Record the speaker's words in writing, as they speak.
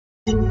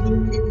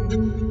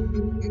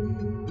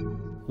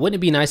Wouldn't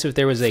it be nice if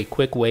there was a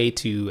quick way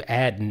to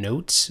add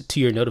notes to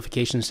your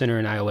notification center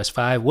in iOS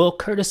 5? Well,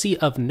 courtesy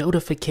of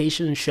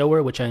Notification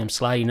Shower, which I am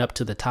sliding up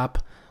to the top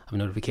of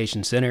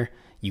Notification Center,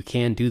 you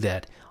can do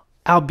that,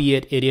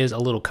 albeit it is a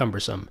little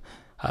cumbersome.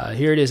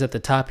 Here it is at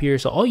the top here.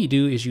 So all you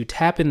do is you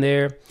tap in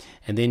there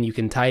and then you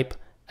can type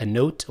a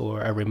note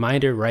or a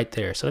reminder right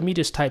there. So let me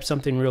just type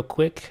something real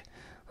quick.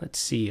 Let's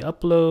see,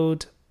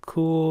 upload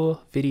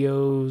cool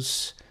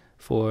videos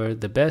for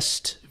the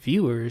best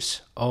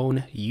viewers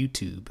on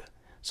YouTube.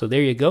 So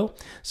there you go.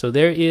 So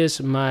there is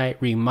my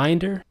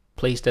reminder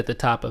placed at the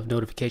top of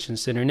Notification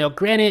Center. Now,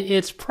 granted,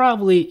 it's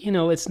probably,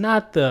 it's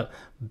not the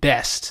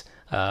best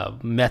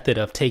method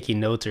of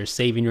taking notes or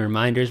saving your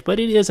reminders, but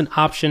it is an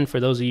option for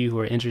those of you who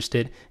are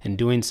interested in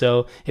doing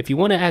so. If you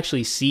want to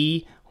actually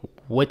see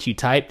what you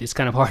typed, it's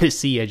kind of hard to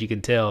see, as you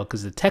can tell,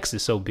 because the text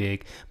is so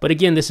big. But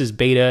again, this is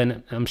beta,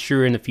 and I'm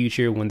sure in the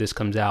future when this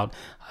comes out,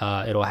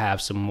 it'll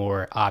have some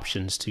more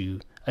options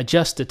to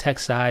adjust the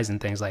text size and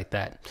things like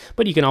that.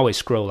 But you can always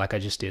scroll like I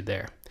just did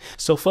there.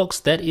 So folks,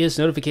 that is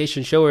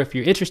Notification Shower. If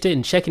you're interested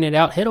in checking it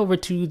out, head over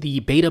to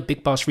the beta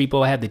Big Boss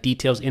repo. I have the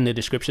details in the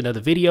description of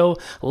the video.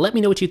 Let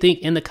me know what you think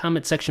in the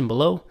comment section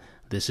below.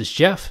 This is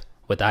Jeff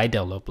with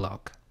iDownload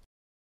Blog.